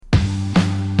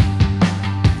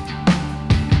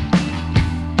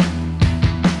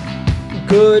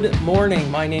Good morning.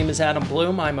 My name is Adam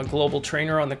Bloom. I'm a global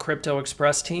trainer on the Crypto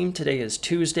Express team. Today is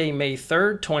Tuesday, May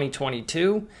 3rd,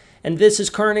 2022, and this is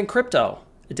Current in Crypto,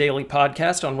 a daily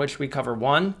podcast on which we cover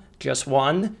just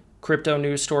one, crypto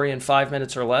news story in 5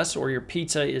 minutes or less, or your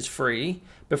pizza is free.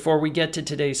 Before we get to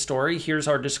today's story, here's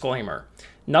our disclaimer.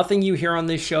 Nothing you hear on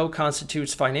this show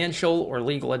constitutes financial or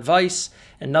legal advice,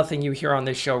 and nothing you hear on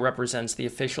this show represents the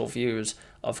official views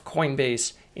of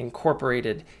Coinbase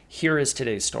Incorporated. Here is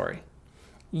today's story.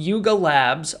 Yuga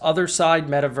Labs' Otherside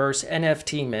metaverse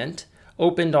NFT mint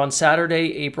opened on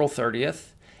Saturday, April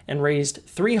 30th, and raised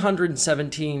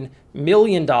 $317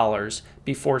 million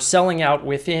before selling out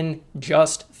within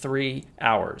just 3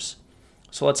 hours.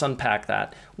 So let's unpack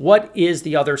that. What is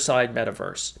the Otherside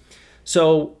metaverse?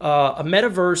 So a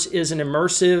metaverse is an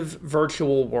immersive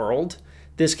virtual world.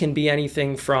 This can be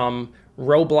anything from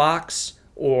Roblox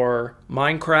or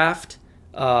Minecraft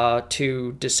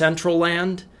to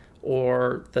Decentraland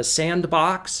or the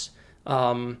Sandbox.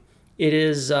 It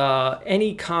is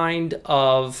any kind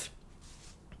of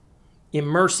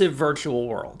immersive virtual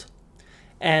world.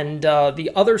 And the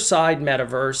Otherside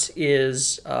metaverse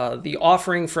is the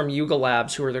offering from Yuga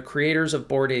Labs, who are the creators of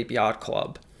Bored Ape Yacht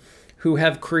Club, who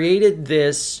have created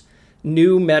this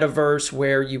new metaverse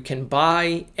where you can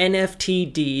buy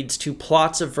NFT deeds to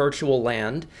plots of virtual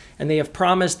land, and they have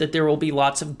promised that there will be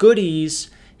lots of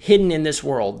goodies hidden in this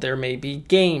world. There may be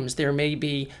games, there may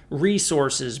be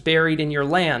resources buried in your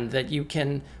land that you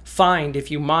can find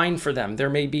if you mine for them. There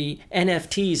may be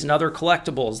NFTs and other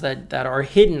collectibles that are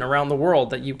hidden around the world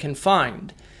that you can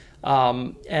find.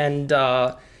 In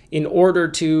order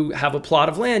to have a plot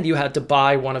of land, you had to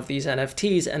buy one of these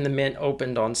NFTs, and the mint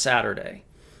opened on Saturday.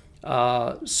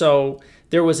 So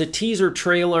there was a teaser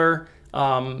trailer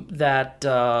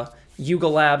that Yuga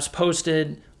Labs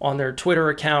posted on their Twitter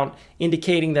account,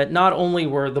 indicating that not only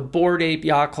were the Bored Ape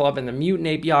Yacht Club and the Mutant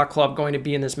Ape Yacht Club going to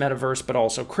be in this metaverse, but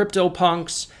also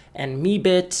CryptoPunks and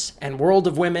Meebits and World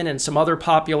of Women and some other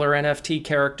popular NFT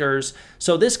characters.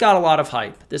 So this got a lot of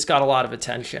hype. This got a lot of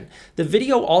attention. The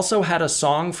video also had a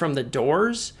song from The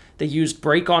Doors. They used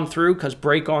Break On Through because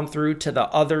Break On Through to the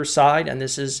Other Side, and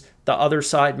this is the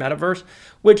Otherside metaverse,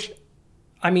 which,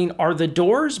 I mean, are The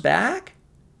Doors back?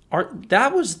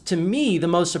 That was, to me, the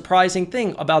most surprising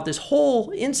thing about this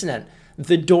whole incident.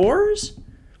 The Doors?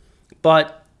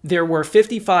 But there were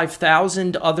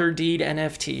 55,000 other deed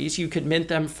NFTs. You could mint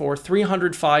them for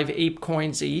 305 ape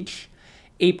coins each.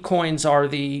 Ape coins are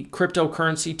the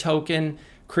cryptocurrency token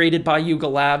created by Yuga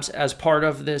Labs as part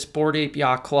of this Bored Ape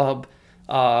Yacht Club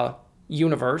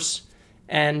universe.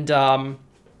 And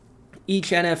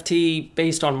each NFT,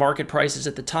 based on market prices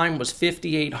at the time, was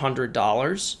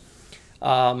 $5,800.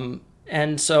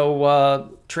 And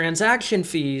so transaction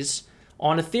fees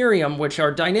on Ethereum, which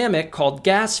are dynamic, called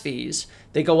gas fees,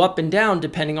 they go up and down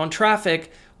depending on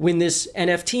traffic. When this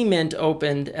NFT mint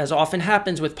opened, as often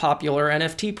happens with popular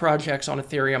NFT projects on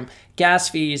Ethereum, gas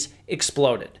fees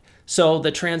exploded. So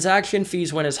the transaction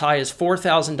fees went as high as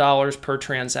 $4,000 per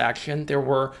transaction. There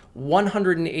were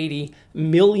 $180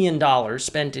 million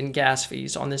spent in gas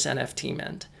fees on this NFT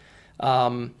mint.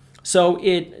 So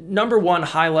it, number one,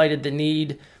 highlighted the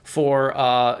need for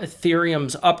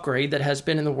Ethereum's upgrade that has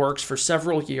been in the works for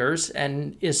several years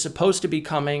and is supposed to be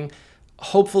coming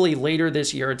hopefully later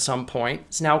this year at some point.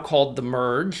 It's now called the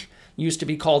Merge, used to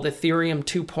be called Ethereum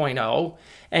 2.0,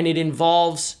 and it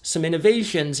involves some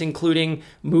innovations, including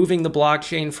moving the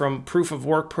blockchain from proof of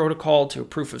work protocol to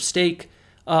proof of stake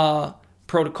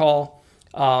protocol,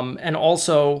 and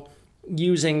also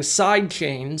using side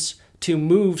chains to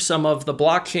move some of the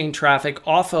blockchain traffic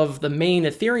off of the main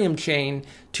Ethereum chain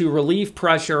to relieve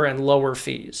pressure and lower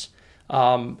fees.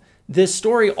 This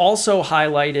story also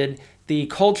highlighted the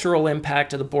cultural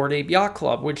impact of the Bored Ape Yacht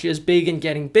Club, which is big and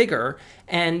getting bigger,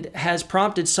 and has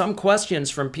prompted some questions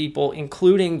from people,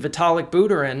 including Vitalik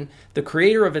Buterin, the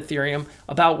creator of Ethereum,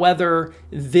 about whether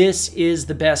this is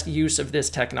the best use of this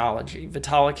technology.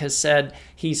 Vitalik has said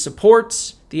he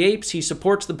supports the apes, he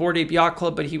supports the Bored Ape Yacht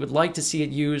Club, but he would like to see it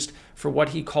used for what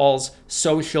he calls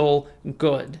social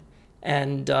good.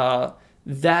 And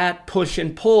that push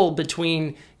and pull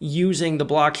between using the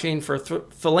blockchain for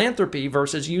philanthropy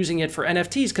versus using it for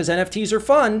NFTs, because NFTs are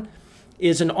fun,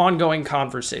 is an ongoing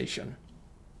conversation.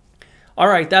 All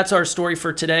right, that's our story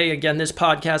for today. Again, this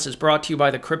podcast is brought to you by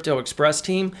the Crypto Express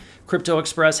team. Crypto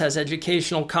Express has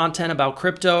educational content about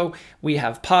crypto. We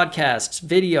have podcasts,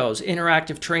 videos,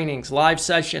 interactive trainings, live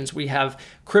sessions. We have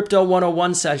Crypto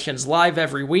 101 sessions live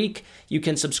every week. You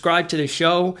can subscribe to the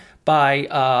show by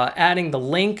adding the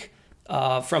link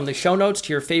from the show notes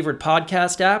to your favorite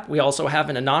podcast app. We also have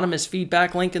an anonymous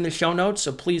feedback link in the show notes,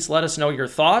 so please let us know your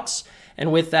thoughts.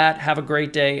 And with that, have a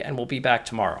great day, and we'll be back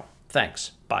tomorrow.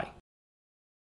 Thanks. Bye.